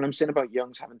actually, when I'm saying about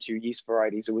Young's having 2 yeast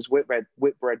varieties, it was Whitbread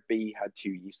B had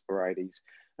 2 yeast varieties.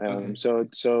 So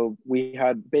we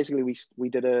had, basically, we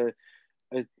did an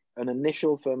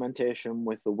initial fermentation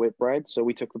with the Whitbread. So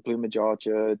we took the Plumage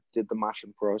Archer, did the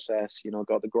mashing process,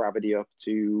 got the gravity up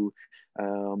to,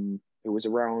 it was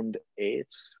around 8.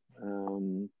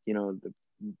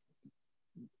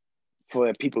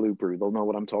 For people who brew, they'll know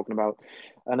what I'm talking about.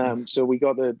 And so we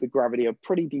got the gravity a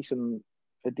decent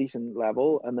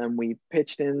level, and then we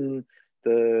pitched in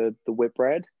the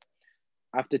Whitbread.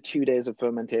 After 2 days of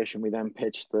fermentation, we then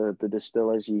pitched the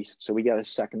distiller's yeast, so we get a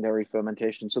secondary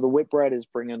fermentation. So the Whitbread is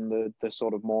bringing the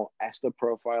sort of more ester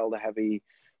profile, the heavy,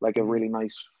 like a really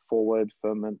nice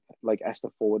ester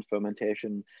forward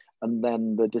fermentation, and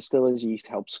then the distiller's yeast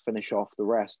helps finish off the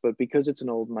rest. But because it's an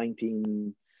old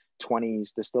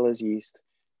 1920s distiller's yeast,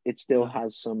 it still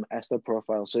has some ester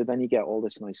profile. So then you get all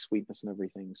this nice sweetness and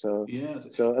everything. So Yeah.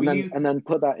 and then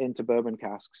put that into bourbon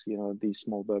casks, you know, these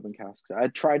small bourbon casks. I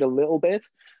tried a little bit,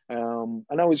 and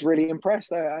I was really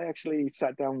impressed. I actually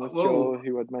sat down with Joe,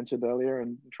 who I'd mentioned earlier,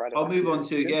 and tried it. I'll move on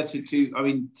to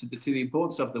the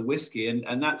importance of the whiskey,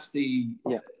 and that's the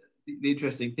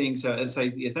interesting thing. So as I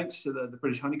say, thanks to the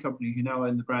British Honey Company, who now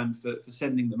own the brand, for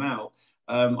sending them out.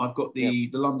 I've got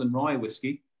the London Rye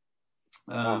whiskey.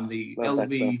 The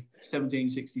LV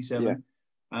 1767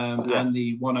 and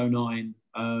the 109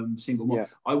 single malt.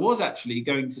 I was actually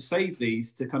going to save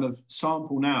these to kind of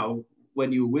sample now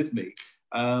when you were with me,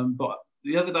 but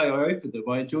the other day I opened them.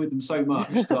 I enjoyed them so much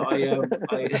that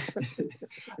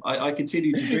I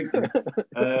continued to drink them.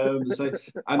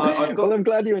 I've got. Well, I'm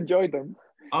glad you enjoyed them.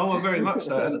 Oh, very much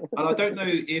so. And I don't know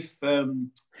if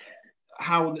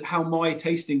how my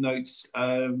tasting notes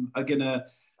are gonna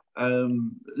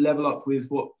level up with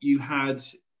what you had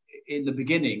in the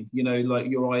beginning, you know, like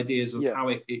your ideas of how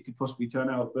it could possibly turn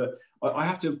out. But I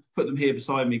have to put them here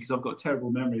beside me because I've got a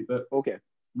terrible memory. But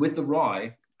with the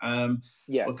rye,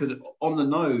 because on the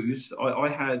nose I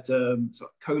had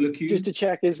cola cube. Just to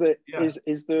check, is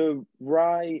the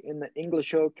rye in the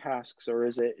English oak casks, or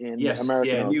is it in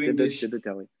American oak? New English. Did they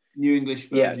tell you? New English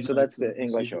version. Yeah, so that's the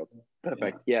English oak.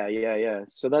 Perfect. Yeah.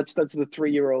 So that's the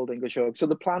 3-year-old English oak. So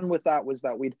the plan with that was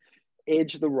that we'd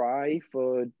age the rye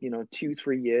for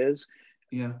 2-3 years,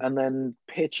 and then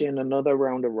pitch in another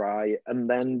round of rye, and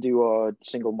then do a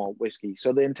single malt whiskey.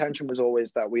 So the intention was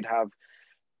always that we'd have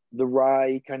the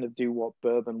rye kind of do what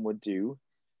bourbon would do,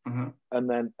 and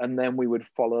then we would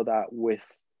follow that with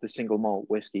the single malt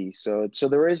whiskey. So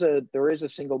there is a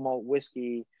single malt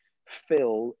whiskey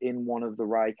fill in one of the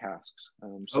rye casks.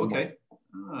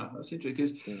 That's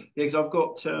interesting because I've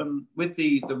got with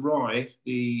the rye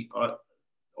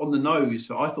on the nose.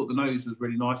 So I thought the nose was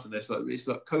really nice on this. It's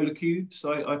like cola cubes.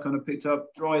 I kind of picked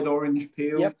up dried orange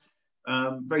peel.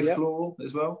 Very floral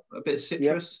as well, a bit of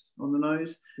citrus on the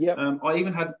nose. I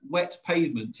even had wet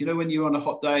pavement. You know, when you're on a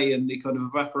hot day and the kind of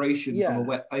evaporation from a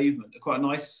wet pavement, quite a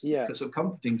nice sort of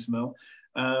comforting smell.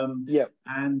 And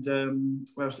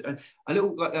where else? A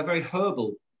little, like a very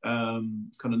herbal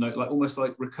kind of note, like almost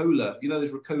like Ricola. You know,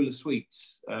 those Ricola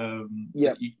sweets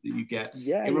that you get.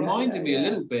 It reminded me a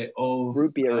little bit of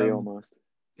root beer almost.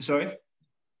 Sorry.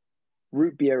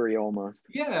 Root beery almost.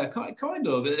 Yeah, kind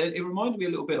of. It reminded me a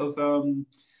little bit of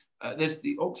there's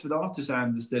the Oxford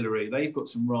Artisan Distillery. They've got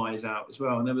some ryes out as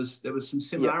well, and there was some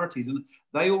similarities, and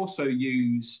they also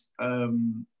use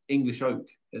English oak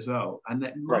as well, and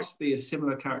that must be a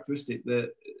similar characteristic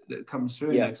that comes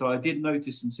through there. So I did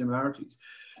notice some similarities.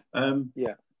 And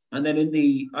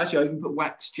then I can put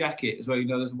wax jacket as well. You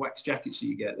know, there's wax jackets that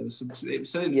you get. There was some. So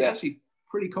it's actually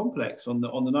pretty complex on the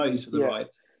nose for the rye.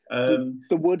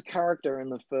 The wood character in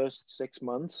the first 6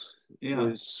 months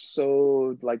was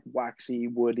so like waxy,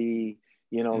 woody,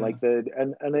 like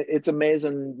and it's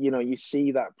amazing, you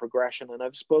see that progression. And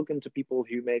I've spoken to people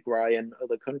who make rye in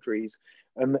other countries,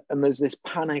 and there's this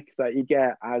panic that you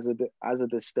get as a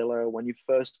distiller when you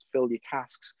first fill your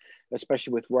casks,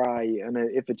 especially with rye, and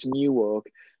if it's new oak,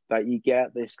 that you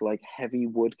get this like heavy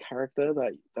wood character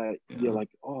that you're like,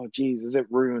 oh geez, is it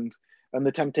ruined? And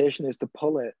the temptation is to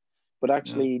pull it. But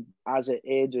actually, as it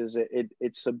ages,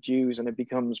 it subdues and it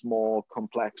becomes more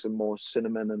complex and more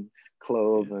cinnamon and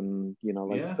clove and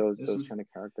those kind of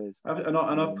characters. And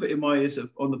I've put in my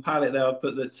on the palate there. I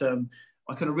put that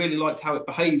I kind of really liked how it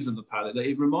behaves on the palate.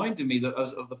 It reminded me that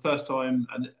of the first time,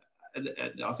 and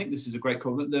I think this is a great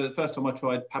compliment. The first time I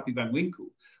tried Pappy Van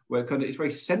Winkle, where kind of it's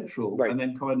very central and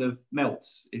then kind of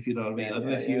melts, if you know what I mean. I don't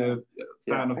know if you're a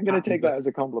fan of. I'm going to take that as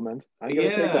a compliment. I'm going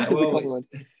to take that as a compliment.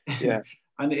 Yeah.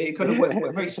 And it kind of went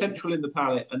very central in the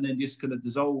palate, and then just kind of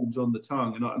dissolves on the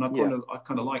tongue. And I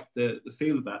kind of like the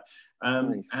feel of that.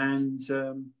 Nice. And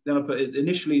then I put it.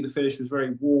 Initially, the finish was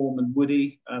very warm and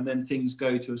woody, and then things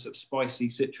go to a sort of spicy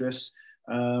citrus,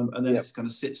 and then it kind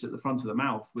of sits at the front of the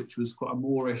mouth, which was quite a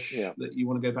moorish that you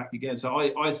want to go back again. So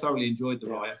I thoroughly enjoyed the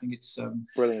rye. I think it's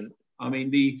brilliant. I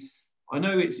mean I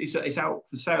know it's out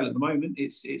for sale at the moment.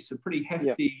 It's a pretty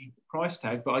hefty price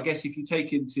tag, but I guess if you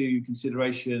take into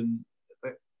consideration.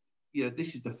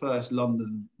 This is the first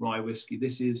London rye whiskey.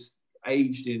 This is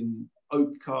aged in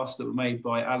oak casks that were made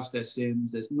by Alistair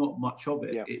Sims. There's not much of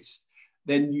it.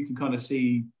 Then you can kind of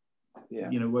see,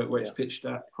 where it's pitched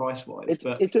at price wise.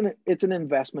 It's an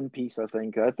investment piece. I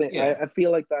feel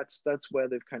like that's where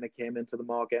they've kind of came into the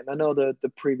market. And I know the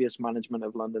previous management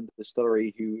of London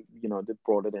Distillery, who they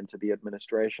brought it into the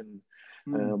administration,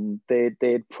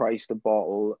 they'd priced a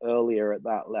bottle earlier at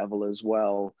that level as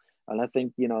well. And I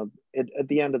think, you know, at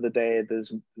the end of the day,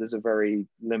 there's a very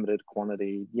limited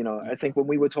quantity. You know, I think when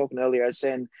we were talking earlier, I was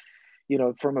saying, you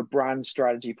know, from a brand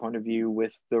strategy point of view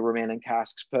with the remaining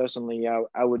casks, personally,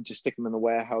 I would just stick them in the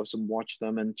warehouse and watch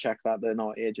them and check that they're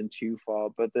not aging too far.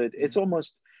 But it's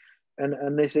almost,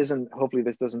 and this isn't, hopefully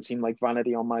this doesn't seem like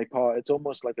vanity on my part, it's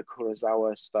almost like a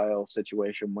Kurosawa style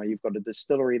situation where you've got a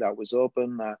distillery that was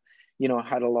open, that, you know,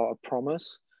 had a lot of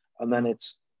promise, and then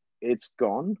it's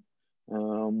gone.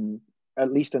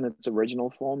 At least in its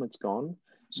original form, it's gone.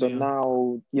 So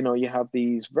now, you know, you have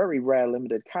these very rare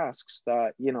limited casks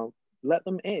that, you know, let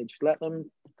them age, let them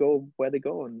go where they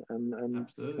go,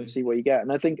 and see what you get.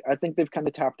 And I think they've kind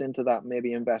of tapped into that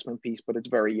maybe investment piece, but it's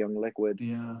very young liquid.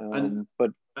 But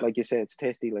like you say, it's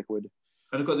tasty liquid.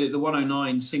 And I've got the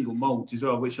 109 single malt as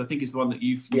well, which I think is the one that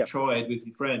you've tried with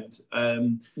your friend.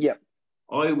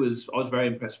 I was very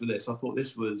impressed with this. I thought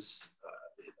this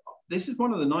is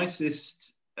one of the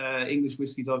nicest English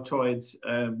whiskies I've tried.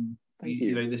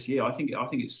 You know, this year. I think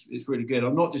it's really good.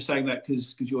 I'm not just saying that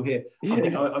because you're here. I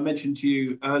think I mentioned to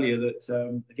you earlier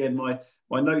that again, my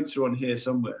notes are on here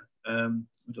somewhere. Where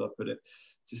did I put it?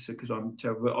 Just because I'm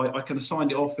terrible. I kind of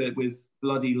signed it off it with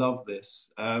bloody love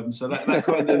this. So that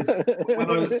kind of,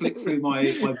 when I flick through my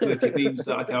book, it means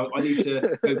that I need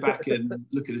to go back and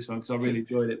look at this one because I really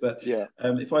enjoyed it. But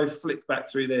if I flick back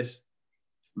through this,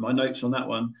 my notes on that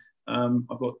one.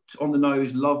 I've got on the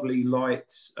nose, lovely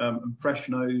light and fresh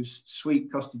nose,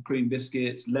 sweet custard cream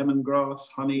biscuits, lemongrass,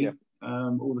 honey,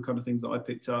 all the kind of things that I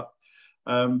picked up.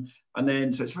 And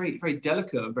then, so it's very, very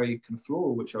delicate and very kind of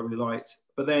floral, which I really liked.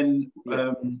 But then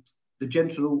the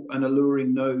gentle and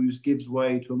alluring nose gives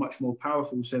way to a much more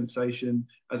powerful sensation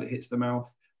as it hits the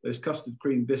mouth. Those custard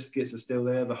cream biscuits are still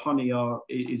there. The honey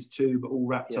is too, but all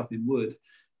wrapped up in wood.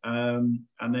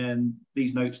 And then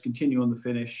these notes continue on the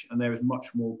finish, and there is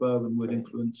much more bourbon wood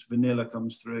influence. Vanilla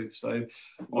comes through. So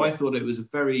I thought it was a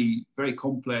very, very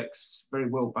complex, very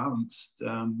well balanced.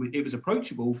 It was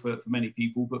approachable for many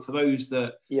people, but for those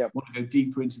that want to go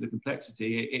deeper into the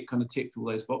complexity, it kind of ticked all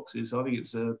those boxes. So I think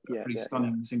it's a pretty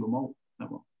stunning single malt,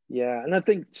 that one. Yeah, and I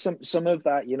think some of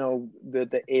that, you know,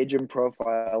 the aging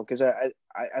profile, because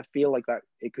I feel like that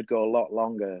it could go a lot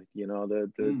longer, you know,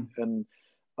 and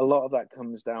a lot of that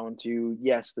comes down to,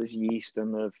 yes, there's yeast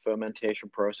and the fermentation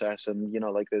process, and, you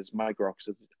know, like there's micro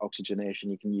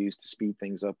oxygenation you can use to speed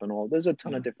things up and all. There's a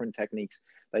ton of different techniques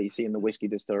that you see in the whiskey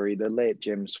distillery. The late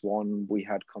Jim Swan, we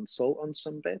had consult on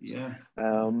some bits.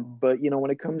 But, you know,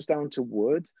 when it comes down to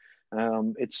wood,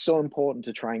 it's so important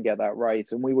to try and get that right.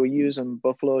 And we were using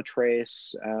Buffalo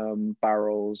Trace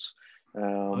barrels,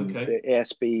 the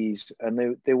ASBs,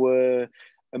 and they were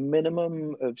a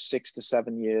minimum of 6 to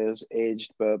 7 years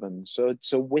aged bourbon. So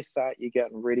with that, you get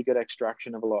really good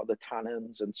extraction of a lot of the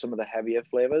tannins and some of the heavier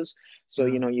flavors. So,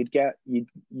 you know, when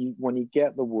you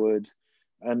get the wood,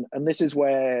 and this is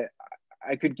where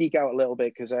I could geek out a little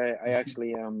bit, because I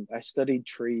actually I studied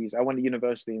trees. I went to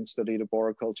university and studied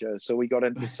arboriculture, so we got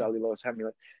into cellulose,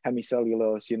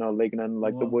 hemicellulose, you know, lignin,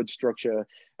 like the wood structure.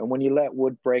 And when you let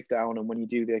wood break down, and when you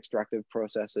do the extractive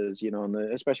processes, you know, and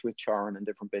especially with charring and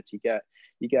different bits, you get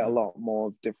a lot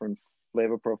more different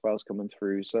flavor profiles coming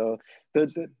through. So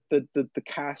the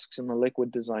casks and the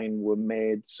liquid design were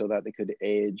made so that they could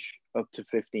age up to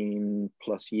 15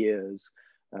 plus years.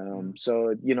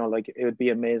 So, you know, like it would be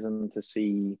amazing to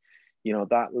see, you know,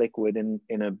 that liquid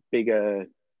in a bigger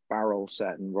barrel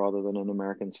setting rather than an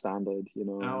American standard, you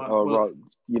know,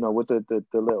 you know, with the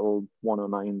little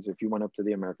 109s. If you went up to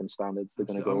the American standards, they're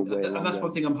going to go way longer. And that's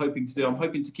one thing I'm hoping to do. I'm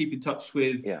hoping to keep in touch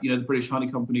with, you know, the British Honey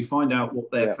Company, find out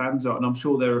what their plans are. And I'm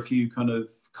sure there are a few kind of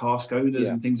cask owners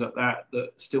and things like that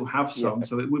still have some.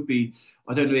 So it would be,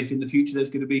 I don't know if in the future there's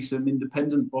going to be some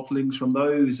independent bottlings from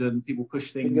those and people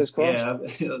push things. Fingers crossed.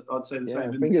 I'd say the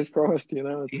same. Fingers crossed, you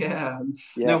know.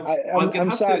 Now,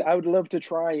 I'm sad. I would love to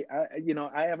try. You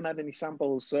know, I haven't had any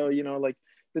samples. So, you know, like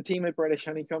the team at British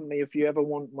Honey Company, if you ever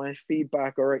want my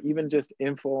feedback or even just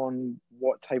info on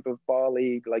what type of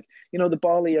barley, like, you know, the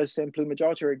barley as in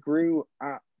Plumaggiata, it grew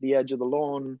at the edge of the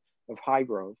lawn of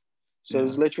Highgrove. So it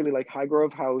was literally like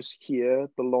Highgrove House here,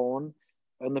 the lawn,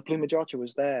 and the Plumaggiata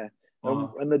was there.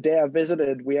 And the day I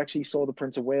visited, we actually saw the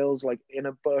Prince of Wales like in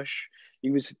a bush.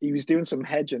 He was doing some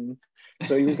hedging,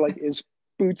 so he was like his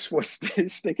boots were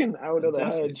sticking out of the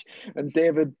hedge. And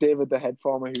David, the head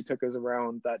farmer who took us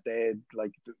around that day,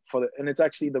 like and it's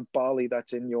actually the barley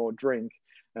that's in your drink,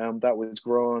 that was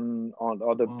grown on,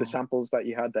 or the samples that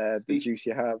you had there, the juice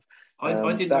you have. I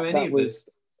didn't know any of this.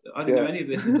 I didn't know any of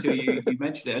this until you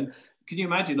mentioned it. And can you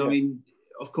imagine? I mean,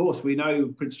 of course, we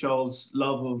know Prince Charles'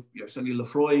 love of, you know, certainly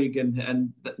Lafroig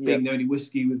and that being the only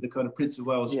whiskey with the kind of Prince of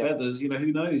Wales feathers. You know,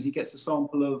 who knows? He gets a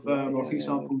sample of or a few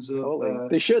samples of. Totally.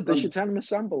 They should send him a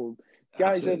sample.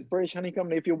 Guys at British Honey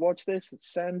Company, if you watch this,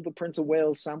 send the Prince of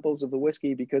Wales samples of the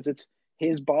whiskey, because it's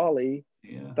his barley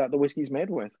that the whiskey's made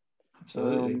with.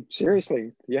 Absolutely.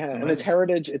 Seriously, and it's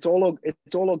heritage. It's all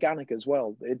organic as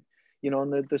well. It, you know,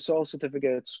 and the soil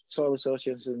certificates, soil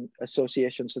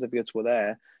association certificates were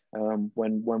there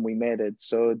when we made it.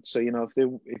 So you know,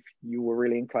 if you were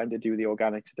really inclined to do the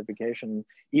organic certification,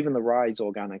 even the rye's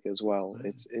organic as well.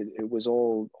 It was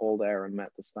all there and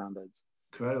met the standards.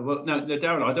 Incredible. Well, no,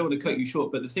 Darren, I don't want to cut you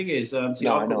short, but the thing is, I've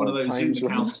got one of those Zoom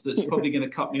accounts that's probably going to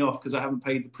cut me off because I haven't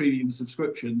paid the premium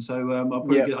subscription. So I don't want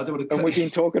to cut. And we've been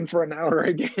talking for an hour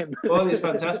again. Well, it's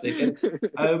fantastic.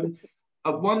 And,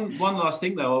 one last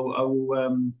thing though, I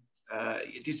will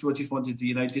just wanted to,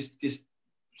 you know, just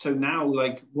so now,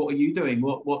 like, what are you doing?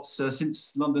 What's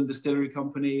since London Distillery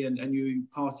Company and you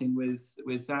parting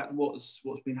with that? What's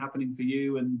been happening for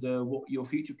you, and what your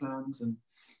future plans? And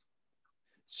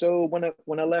so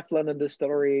when I left London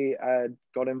Distillery, I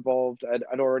got involved.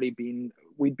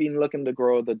 We'd been looking to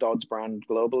grow the Dodds brand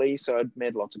globally, so I'd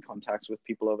made lots of contacts with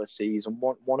people overseas, and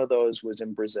one of those was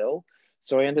in Brazil.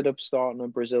 So I ended up starting a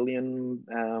Brazilian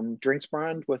drinks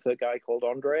brand with a guy called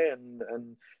Andre, and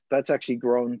that's actually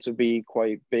grown to be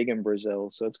quite big in Brazil.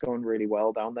 So it's going really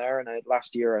well down there. And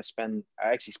last year I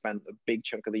actually spent a big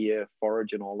chunk of the year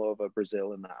foraging all over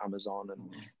Brazil in the Amazon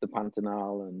and the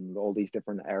Pantanal and all these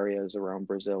different areas around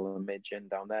Brazil, and made gin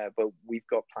down there. But we've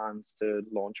got plans to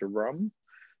launch a rum.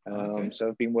 So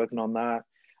I've been working on that.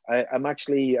 I'm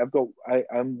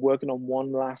working on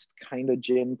one last kind of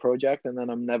gin project, and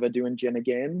then I'm never doing gin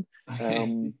again.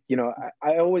 You know,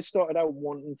 I always started out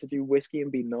wanting to do whiskey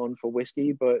and be known for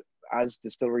whiskey, but as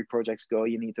distillery projects go,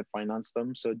 you need to finance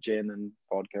them. So gin and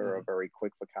vodka are very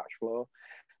quick for cash flow.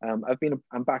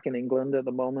 I'm back in England at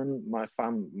the moment. My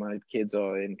kids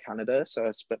are in Canada, so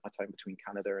I split my time between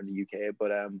Canada and the UK.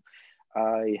 But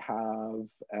I have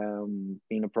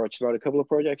been approached about a couple of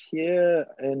projects here,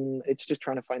 and it's just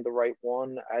trying to find the right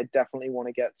one. I definitely want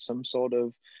to get some sort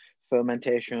of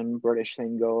fermentation British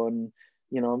thing going.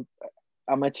 You know,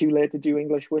 am I too late to do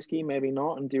English whiskey? Maybe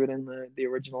not, and do it in the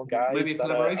original guise. Maybe a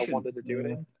collaboration. I wanted to do it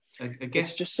in.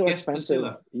 It's just so expensive.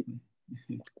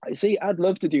 I see. I'd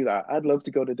love to do that. I'd love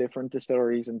to go to different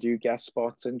distilleries and do guest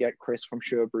spots and get Chris from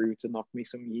Sherbrooke to knock me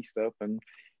some yeast up and,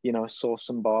 you know, source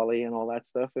some barley and all that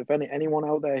stuff. If anyone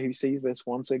out there who sees this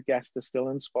wants a guest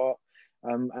distilling spot,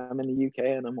 I'm in the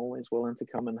UK and I'm always willing to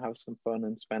come and have some fun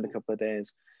and spend a couple of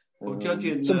days. Well,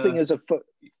 judging something as a foot.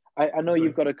 I know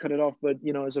you've got to cut it off, but,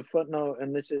 you know, as a footnote,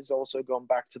 and this is also gone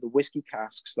back to the whiskey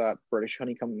casks that British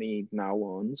Honey Company now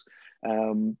owns.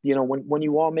 You know, when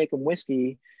you are making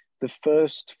whiskey, the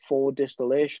first 4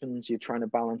 distillations, you're trying to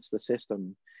balance the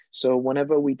system. So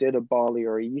whenever we did a barley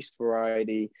or a yeast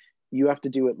variety, you have to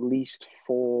do at least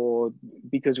 4,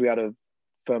 because we had a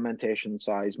fermentation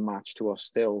size match to us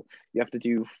still, you have to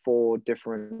do 4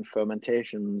 different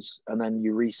fermentations, and then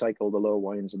you recycle the low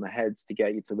wines and the heads to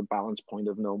get you to the balance point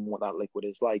of knowing what that liquid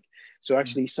is like. So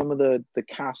actually some of the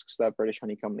casks that British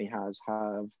Honey Company have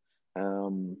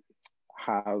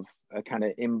a kind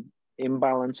of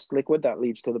imbalanced liquid that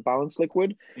leads to the balanced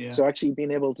liquid. So actually being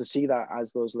able to see that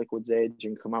as those liquids age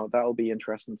and come out, that'll be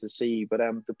interesting to see. But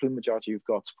the plume majority you've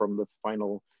got from the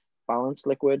final balanced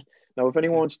liquid. Now, if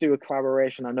anyone wants to do a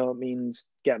collaboration, I know it means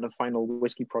getting a final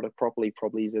whiskey product probably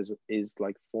is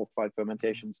like 4 or 5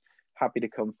 fermentations. Happy to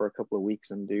come for a couple of weeks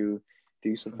and do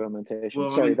some fermentation.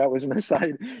 Well, Sorry, that was an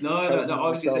aside. No,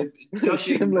 I was going to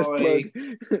say,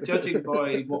 judging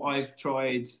by what I've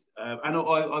tried, and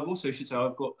I've also, should say,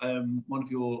 I've got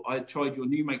I tried your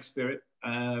new make spirit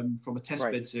from a test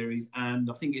bed series, and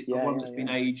I think the one that's been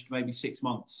aged maybe 6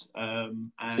 months.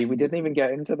 And see, we didn't even get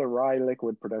into the rye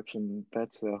liquid production.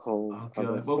 That's a whole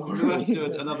other story. Well, we'll have to do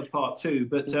another part 2,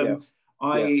 but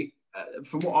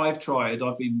from what I've tried,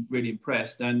 I've been really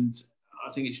impressed, and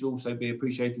I think it should also be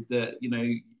appreciated that, you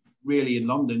know, really in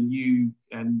London, you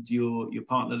and your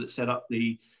partner that set up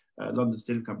the London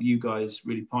Distillery Company, you guys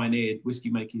really pioneered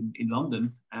whiskey making in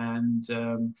London, and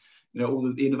you know, all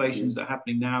of the innovations that are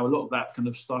happening now, a lot of that kind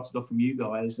of started off from you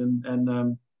guys, and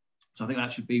so I think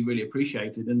that should be really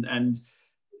appreciated, and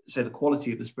so the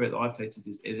quality of the spirit that I've tasted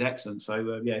is excellent.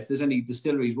 So if there's any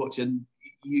distilleries watching,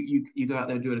 you go out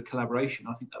there and do a collaboration.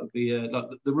 I think that would be like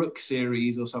the Rook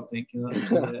series or something. You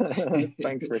know,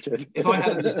 Thanks, Richard. If I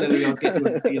had a distillery, I'd get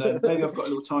you know, maybe I've got a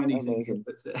little tiny thing,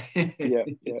 but yeah.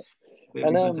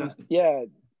 fantastic.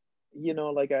 you know,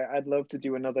 like I'd love to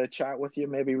do another chat with you.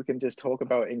 Maybe we can just talk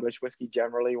about English whiskey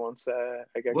generally once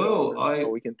I get Well, going,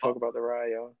 or we can talk about the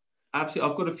rye. Or...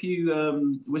 Absolutely, I've got a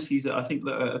few whiskies that I think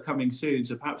that are coming soon.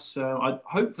 So perhaps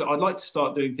I'd like to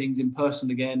start doing things in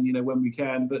person again, you know, when we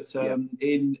can. But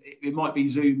it might be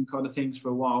Zoom kind of things for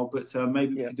a while. But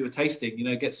maybe we could do a tasting. You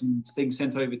know, get some things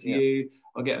sent over to you.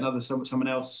 I'll get someone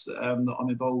else that I'm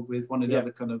involved with. One of the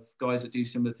other kind of guys that do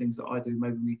similar things that I do.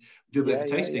 Maybe we do a bit of a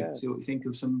tasting. See what we think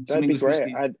of some English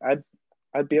whiskies.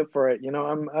 I'd be up for it. You know,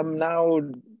 I'm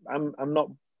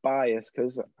not biased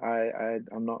because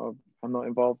I'm not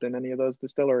involved in any of those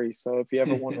distilleries. So if you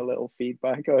ever want a little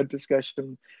feedback or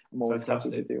discussion, I'm always happy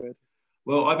to do it.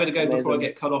 Well, I better go before I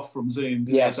get cut off from Zoom.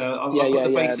 Yes. I've got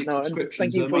the basic subscription,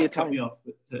 thank you so for your time. Cut me off.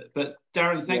 But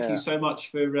Darren, thank you so much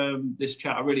for this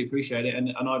chat. I really appreciate it.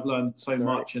 And I've learned so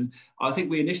much. And I think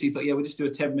we initially thought, we'll just do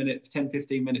a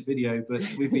 10-15-minute video, but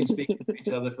we've been speaking to each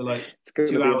other for like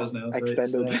 2 hours now.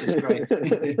 So it's great.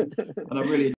 And I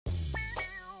really